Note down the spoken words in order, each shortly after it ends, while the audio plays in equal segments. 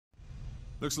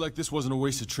Looks like this wasn't a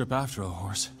wasted trip after all,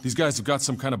 Horse. These guys have got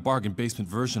some kind of bargain basement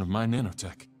version of my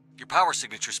nanotech. Your power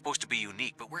signature's supposed to be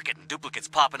unique, but we're getting duplicates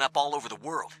popping up all over the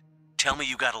world. Tell me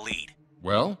you got a lead.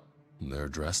 Well, they're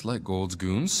dressed like Gold's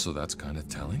goons, so that's kind of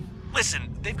telling. Listen,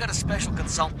 they've got a special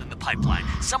consultant in the pipeline.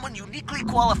 Someone uniquely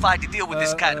qualified to deal with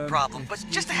this kind of problem, but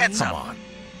just a heads up. Come on.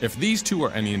 If these two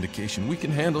are any indication, we can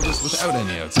handle this without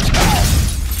any outside.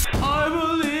 I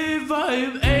believe I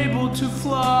am able to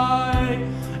fly,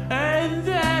 and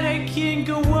that I can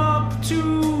go up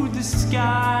to the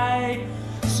sky.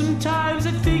 Sometimes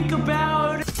I think about